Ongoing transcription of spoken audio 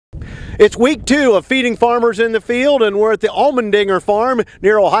It's week 2 of Feeding Farmers in the Field, and we're at the Allmandinger Farm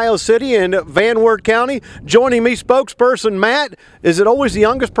near Ohio City in Wert County. Joining me, spokesperson Matt. Is it always the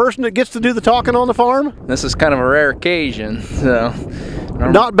youngest person that gets to do the talking on the farm? This is kind of a rare occasion, so.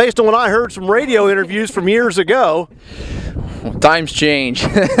 Not based on what I heard some radio interviews from years ago. Well, times change.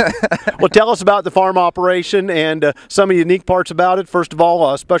 Well, tell us about the farm operation and some of the unique parts about it. First of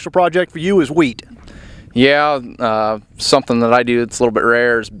all, a special project for you is wheat. Yeah, something that I do that's a little bit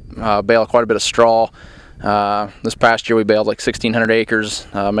rare is bale quite a bit of straw. This past year we baled like 1,600 acres,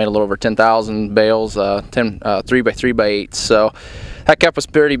 made a little over 10,000 bales, 3 by 3 by 8. So that kept us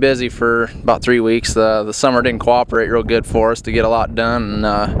pretty busy for about 3 weeks. The summer didn't cooperate real good for us to get a lot done,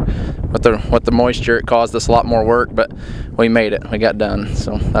 and with the moisture it caused us a lot more work, but we made it. We got done,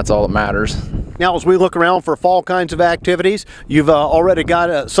 so that's all that matters. Now, as we look around for fall kinds of activities, you've already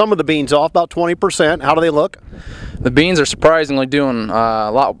got some of the beans off, about 20%. How do they look? The beans are surprisingly doing a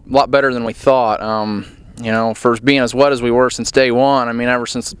lot better than we thought. You know, for being as wet as we were since day one, I mean, ever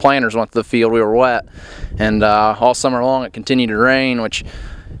since the planters went to the field, we were wet. And all summer long it continued to rain, which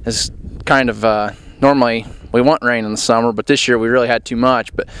is kind of, normally we want rain in the summer, but this year we really had too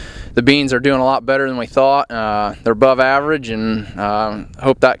much. But the beans are doing a lot better than we thought. They're above average, and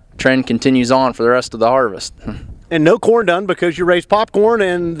hope that trend continues on for the rest of the harvest. And no corn done because you raise popcorn,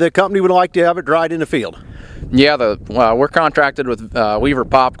 and the company would like to have it dried in the field. Yeah, we're contracted with Weaver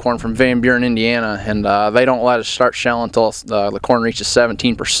Popcorn from Van Buren, Indiana, and they don't let us start shelling until the corn reaches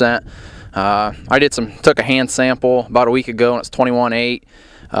 17%. I took a hand sample about a week ago, and it's 21.8.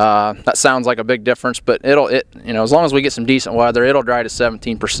 That sounds like a big difference, but you know, as long as we get some decent weather, it'll dry to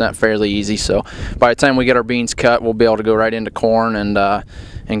 17% fairly easy. So by the time we get our beans cut, we'll be able to go right into corn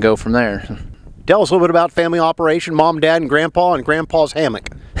and go from there. Tell us a little bit about family operation, mom, dad, and grandpa's hammock.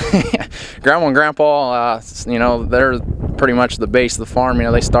 Grandma and grandpa, you know, they're pretty much the base of the farm. You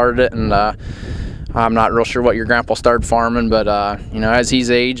know, they started it, and I'm not real sure what your grandpa started farming, but you know, as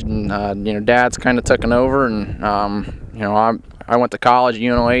he's aged, and you know, dad's kind of taken over, and you know, I went to college at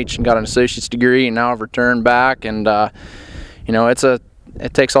UNOH and got an associate's degree, and now I've returned back, and you know,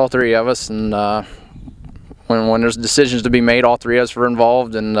 it takes all three of us, and when there's decisions to be made, all three of us are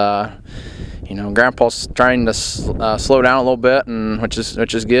involved, and you know, Grandpa's trying to slow down a little bit, and which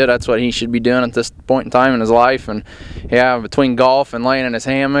is good. That's what he should be doing at this point in time in his life. And yeah, between golf and laying in his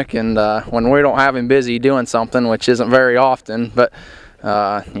hammock, and when we don't have him busy doing something, which isn't very often, but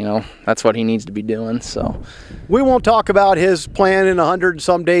you know, that's what he needs to be doing. So we won't talk about his plan in 100 and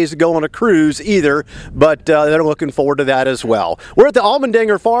some days to go on a cruise either, but they're looking forward to that as well. We're at the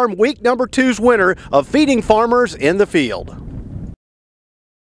Allmandinger Farm, week number 2's winner of Feeding Farmers in the Field.